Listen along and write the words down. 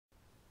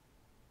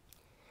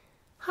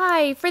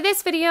Hi, for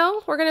this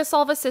video, we're going to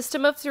solve a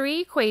system of three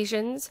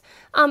equations.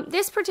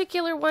 This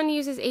particular one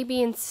uses a,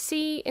 b, and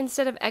c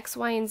instead of x,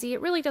 y, and z.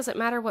 It really doesn't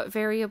matter what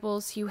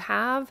variables you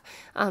have.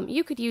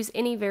 You could use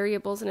any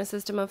variables in a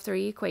system of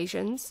three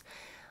equations.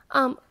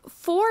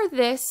 For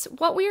this,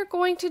 what we are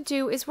going to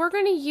do is we're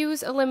going to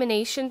use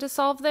elimination to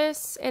solve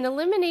this. And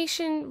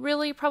elimination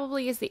really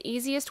probably is the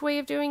easiest way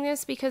of doing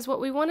this, because what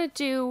we want to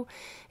do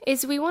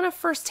is we want to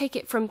first take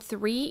it from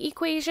three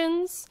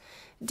equations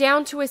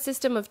down to a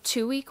system of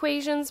two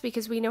equations,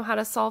 because we know how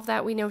to solve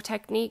that. We know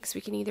techniques.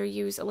 We can either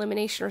use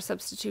elimination or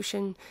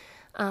substitution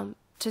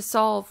to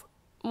solve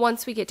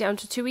once we get down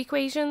to two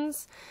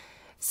equations.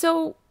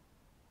 So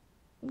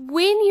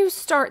when you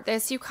start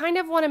this, you kind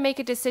of want to make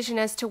a decision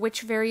as to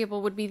which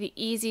variable would be the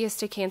easiest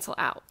to cancel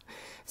out.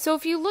 So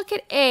if you look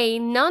at A,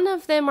 none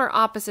of them are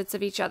opposites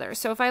of each other.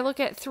 So if I look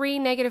at 3,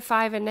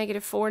 -5, and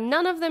 -4,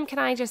 none of them can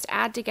I just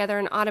add together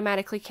and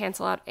automatically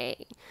cancel out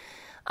A.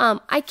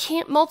 I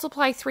can't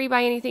multiply 3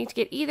 by anything to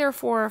get either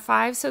 4 or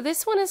 5, so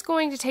this one is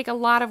going to take a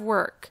lot of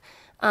work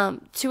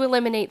to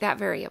eliminate that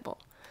variable.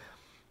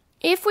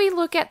 If we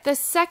look at the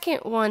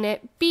second one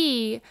at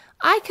B,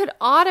 I could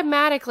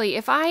automatically,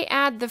 if I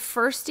add the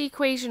first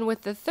equation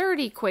with the third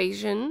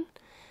equation,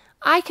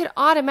 I could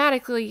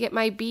automatically get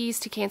my B's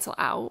to cancel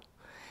out.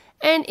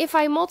 And if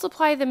I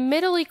multiply the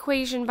middle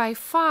equation by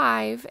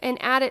 5 and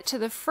add it to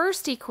the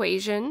first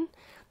equation,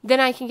 then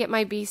I can get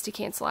my B's to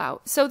cancel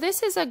out. So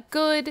this is a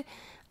good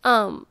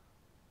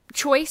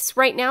choice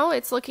right now.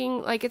 It's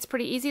looking like it's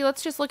pretty easy.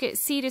 Let's just look at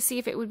C to see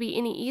if it would be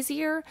any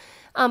easier.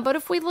 But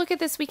if we look at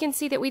this, we can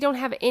see that we don't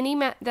have any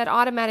that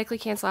automatically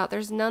cancel out.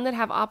 There's none that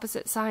have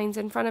opposite signs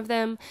in front of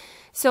them.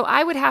 So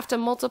I would have to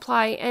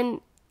multiply,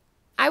 and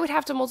I would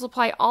have to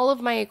multiply all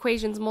of my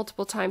equations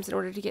multiple times in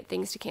order to get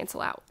things to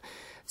cancel out.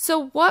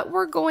 So what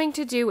we're going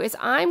to do is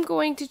I'm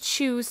going to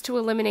choose to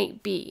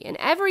eliminate B. And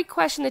every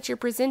question that you're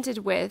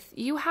presented with,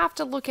 you have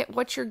to look at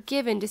what you're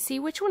given to see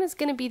which one is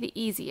going to be the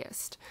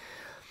easiest.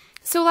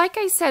 So like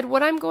I said,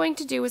 what I'm going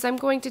to do is I'm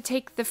going to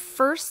take the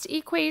first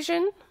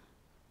equation,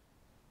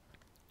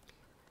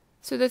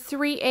 so the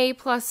 3a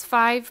plus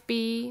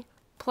 5b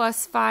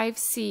plus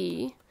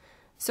 5c.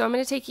 So I'm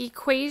going to take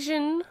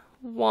equation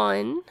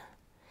 1,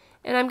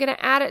 and I'm going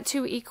to add it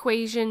to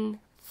equation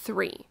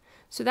 3.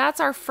 So that's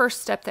our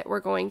first step that we're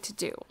going to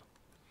do.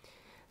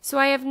 So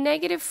I have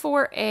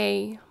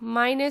 -4a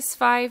minus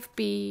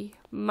 5b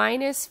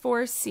minus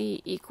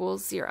 4c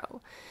equals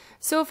 0.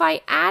 So if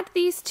I add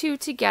these two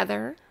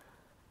together,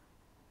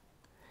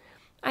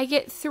 I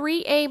get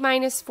 3a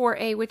minus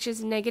 4a, which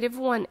is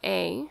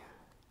 -1a.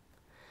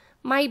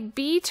 My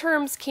b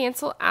terms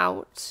cancel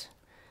out.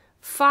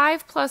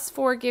 5 plus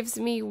 4 gives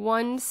me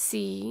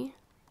 1c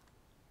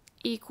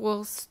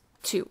equals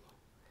 2.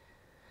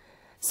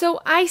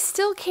 So I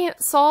still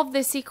can't solve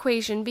this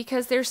equation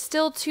because there's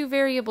still two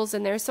variables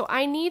in there, so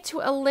I need to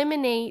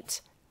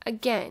eliminate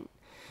again.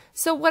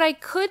 So what I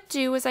could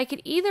do is I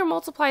could either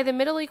multiply the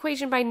middle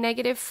equation by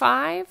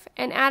 -5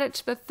 and add it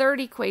to the third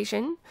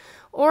equation,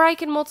 or I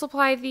can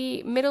multiply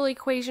the middle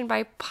equation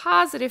by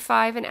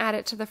 +5 and add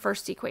it to the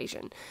first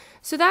equation.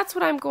 So that's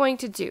what I'm going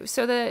to do.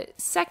 So the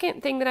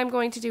second thing that I'm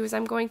going to do is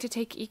I'm going to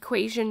take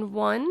equation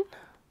 1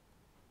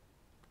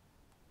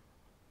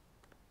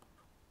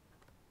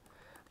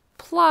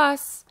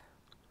 plus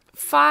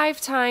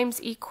 5 times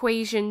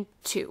equation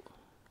 2.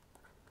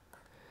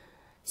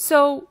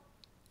 So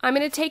I'm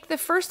going to take the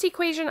first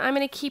equation, I'm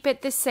going to keep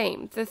it the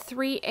same, the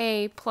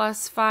 3a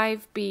plus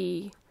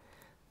 5b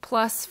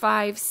plus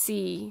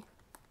 5c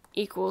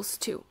equals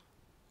 2.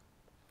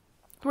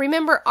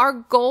 Remember, our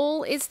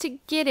goal is to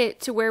get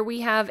it to where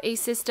we have a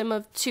system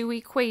of two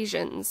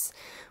equations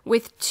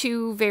with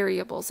two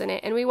variables in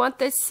it, and we want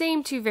the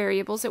same two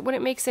variables. It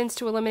wouldn't make sense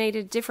to eliminate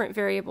a different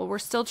variable. We're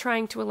still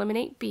trying to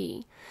eliminate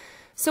b.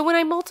 So when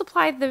I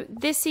multiply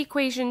this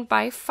equation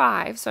by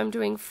 5, so I'm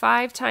doing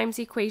 5 times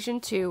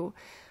equation 2,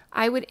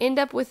 I would end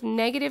up with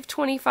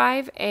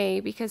 -25a,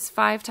 because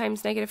 5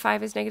 times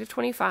 -5 is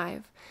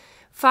 -25.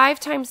 5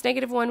 times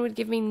 -1 would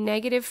give me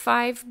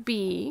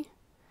 -5b.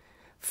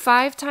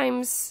 5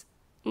 times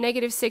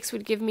 -6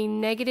 would give me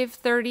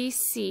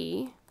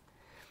 -30c.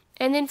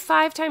 And then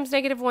 5 times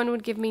 -1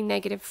 would give me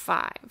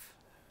 -5.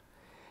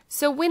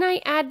 So when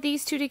I add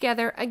these two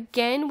together,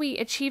 again, we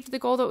achieved the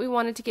goal that we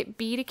wanted to get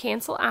b to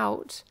cancel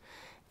out.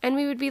 And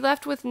we would be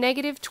left with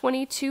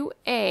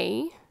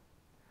 -22a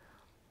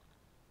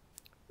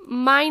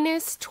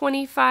minus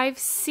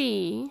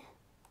 25c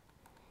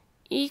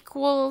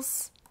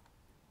equals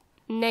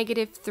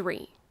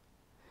 -3.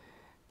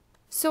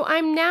 So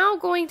I'm now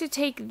going to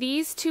take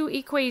these two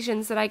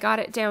equations that I got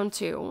it down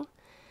to,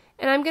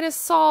 and I'm going to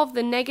solve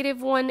the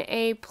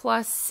 -1a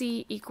plus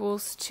c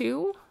equals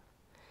 2,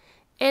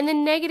 and the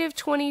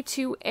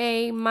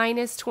 -22a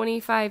minus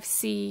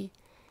 25c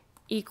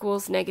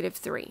equals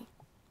 -3.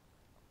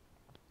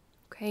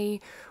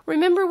 Okay.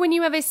 Remember, when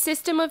you have a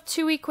system of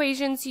two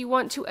equations, you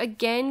want to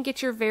again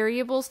get your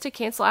variables to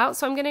cancel out.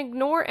 So I'm going to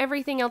ignore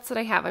everything else that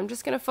I have. I'm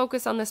just going to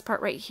focus on this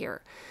part right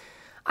here.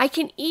 I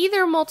can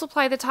either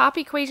multiply the top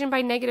equation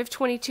by negative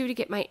 22 to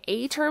get my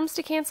a terms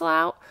to cancel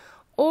out,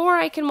 or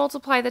I can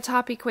multiply the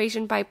top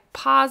equation by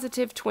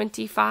positive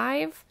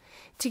 25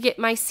 to get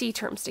my c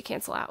terms to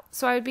cancel out.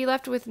 So I would be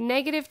left with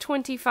negative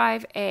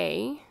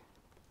 25a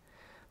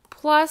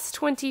plus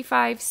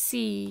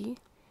 25c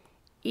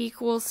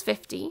equals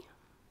 50.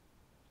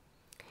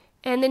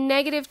 And the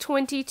negative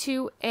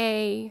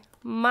 22a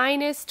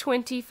minus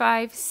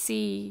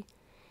 25c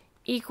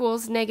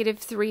equals negative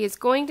 3 is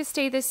going to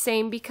stay the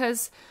same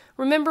because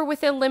remember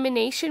with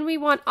elimination we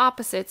want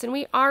opposites, and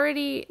we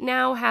already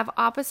now have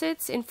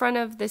opposites in front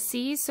of the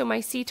c's, so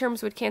my c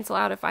terms would cancel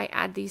out if I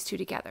add these two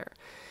together.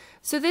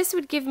 So this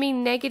would give me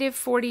negative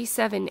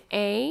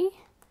 47a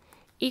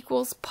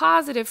equals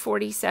positive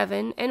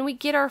 47, and we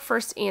get our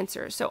first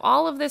answer. So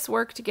all of this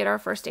work to get our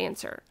first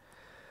answer.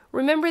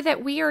 Remember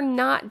that we are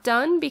not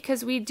done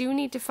because we do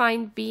need to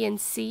find b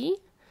and c.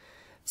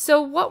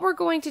 So what we're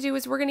going to do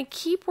is we're going to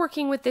keep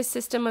working with this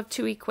system of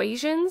two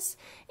equations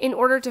in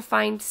order to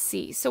find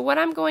c. So what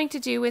I'm going to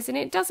do is, and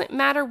it doesn't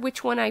matter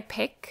which one I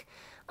pick,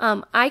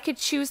 I could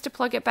choose to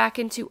plug it back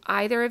into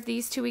either of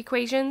these two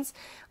equations.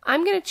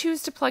 I'm going to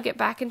choose to plug it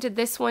back into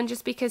this one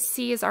just because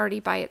c is already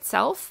by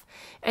itself,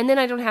 and then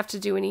I don't have to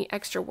do any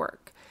extra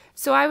work.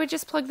 So I would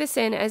just plug this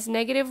in as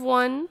negative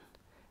 1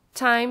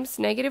 times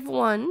negative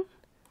 1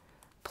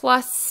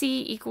 plus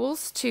c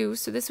equals 2.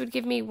 So this would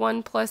give me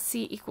 1 plus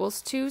c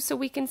equals 2. So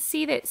we can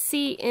see that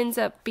c ends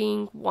up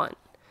being 1.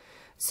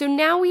 So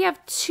now we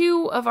have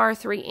 2 of our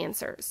 3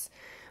 answers.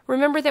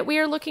 Remember that we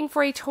are looking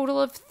for a total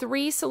of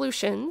 3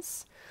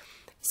 solutions.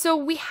 So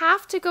we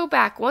have to go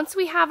back. Once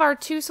we have our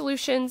 2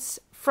 solutions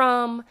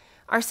from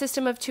our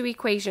system of 2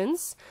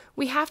 equations,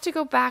 we have to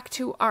go back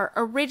to our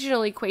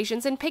original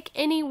equations and pick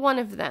any one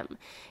of them.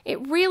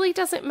 It really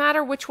doesn't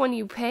matter which one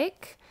you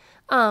pick.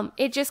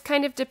 It just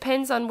kind of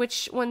depends on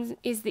which one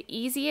is the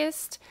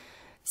easiest.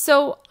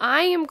 So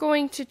I am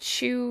going to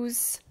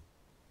choose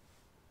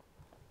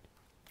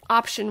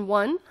option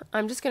 1.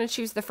 I'm just going to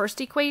choose the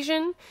first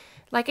equation.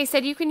 Like I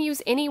said, you can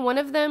use any one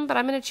of them, but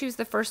I'm going to choose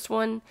the first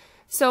one.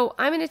 So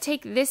I'm going to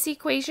take this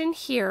equation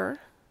here,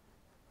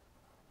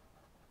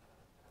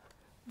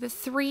 the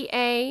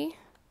 3a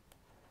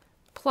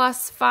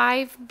plus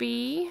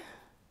 5b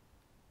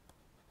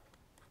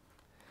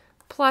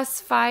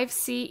plus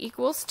 5c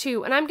equals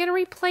 2, and I'm going to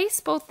replace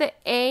both the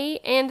a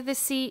and the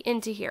c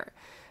into here.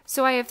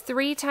 So I have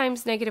 3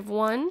 times negative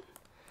 1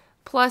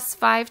 plus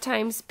 5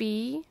 times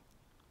b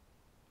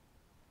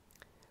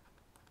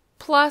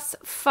plus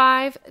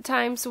 5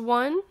 times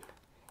 1,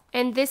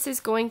 and this is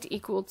going to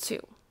equal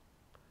 2.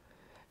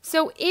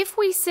 So if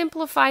we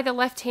simplify the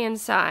left-hand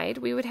side,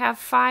 we would have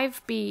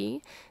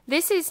 5b.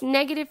 This is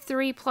negative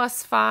 3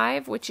 plus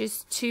 5, which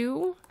is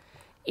 2,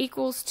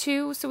 equals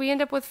 2. So we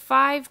end up with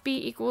 5b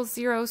equals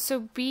 0,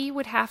 so b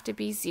would have to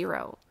be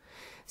 0.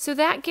 So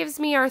that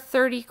gives me our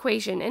third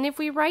equation. And if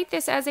we write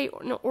this as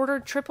an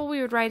ordered triple,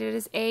 we would write it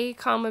as a,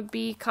 comma,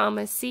 b,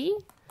 comma, c.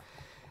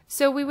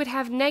 So we would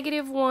have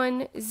negative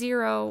 1,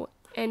 0,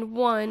 and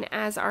 1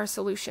 as our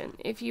solution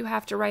if you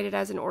have to write it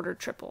as an ordered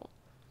triple.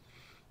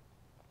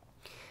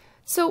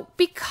 So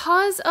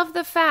because of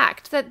the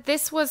fact that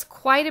this was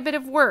quite a bit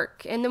of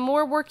work, and the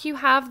more work you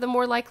have, the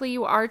more likely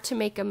you are to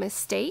make a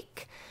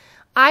mistake,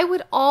 I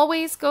would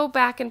always go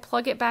back and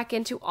plug it back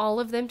into all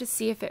of them to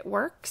see if it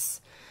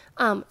works.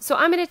 So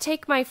I'm going to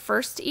take my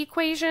first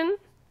equation,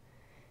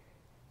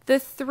 the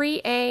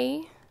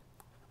 3a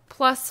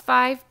plus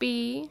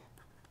 5b.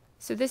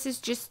 So this is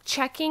just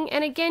checking,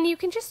 and again, you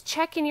can just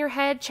check in your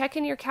head, check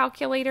in your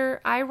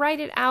calculator. I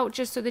write it out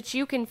just so that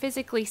you can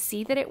physically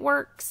see that it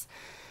works.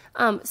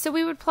 So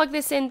we would plug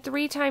this in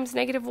 3 times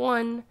negative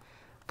 1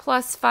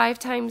 plus 5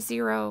 times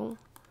 0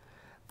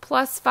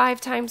 plus 5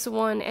 times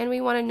 1, and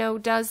we want to know,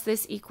 does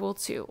this equal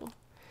 2?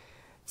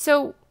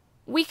 So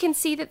we can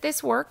see that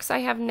this works. I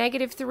have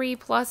negative 3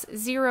 plus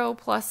 0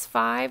 plus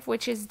 5,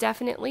 which is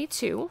definitely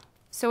 2.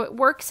 So it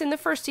works in the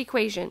first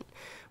equation.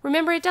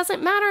 Remember, it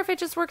doesn't matter if it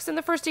just works in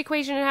the first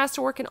equation, it has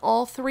to work in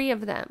all 3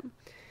 of them.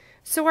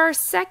 So our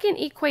second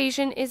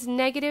equation is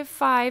negative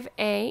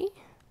 5a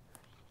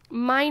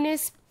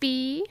minus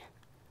b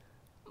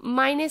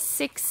minus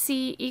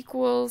 6c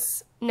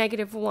equals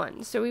negative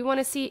 1. So we want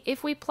to see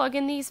if we plug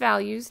in these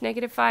values,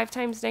 negative 5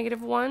 times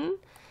negative 1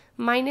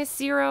 minus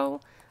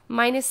 0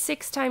 minus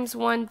 6 times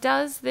 1,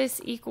 does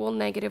this equal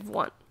negative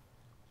 1?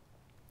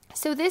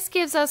 So this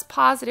gives us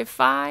positive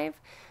 5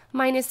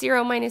 minus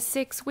 0 minus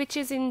 6, which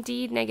is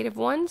indeed negative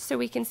 1, so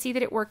we can see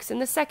that it works in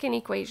the second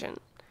equation.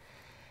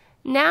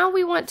 Now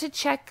we want to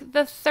check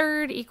the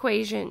third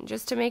equation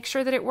just to make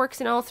sure that it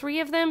works in all 3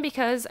 of them,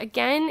 because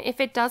again, if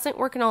it doesn't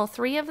work in all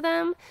 3 of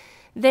them,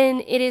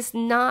 then it is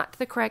not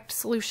the correct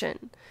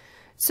solution.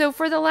 So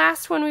for the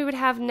last one, we would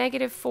have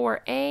negative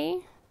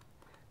 4a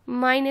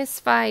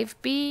minus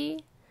 5b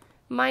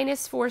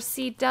minus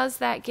 4c. Does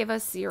that give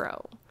us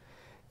 0?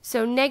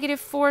 So negative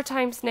 4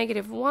 times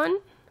negative 1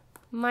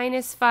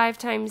 minus 5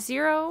 times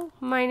 0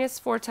 minus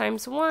 4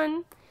 times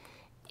 1.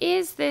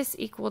 Is this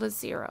equal to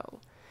 0?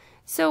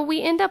 So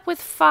we end up with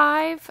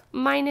 5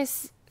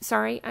 minus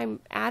sorry,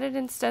 I'm added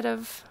instead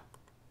of,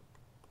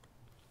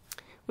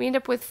 we end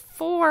up with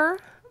 4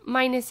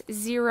 minus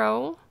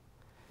 0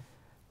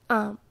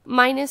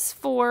 minus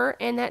 4,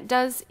 and that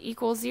does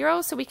equal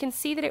 0. So we can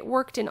see that it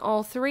worked in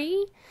all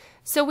three.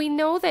 So we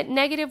know that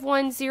negative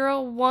 1,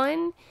 0,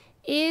 1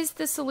 is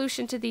the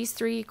solution to these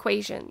three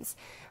equations.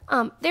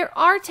 There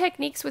are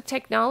techniques with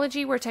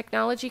technology where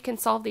technology can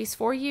solve these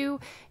for you.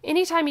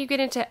 Anytime you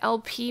get into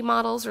LP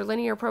models or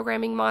linear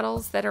programming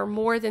models that are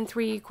more than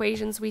 3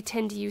 equations, we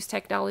tend to use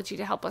technology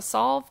to help us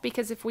solve,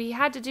 because if we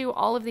had to do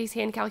all of these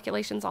hand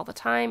calculations all the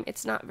time,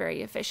 it's not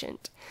very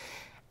efficient.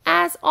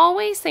 As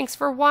always, thanks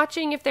for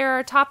watching. If there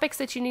are topics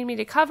that you need me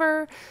to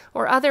cover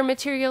or other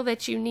material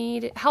that you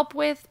need help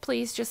with,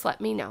 please just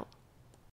let me know.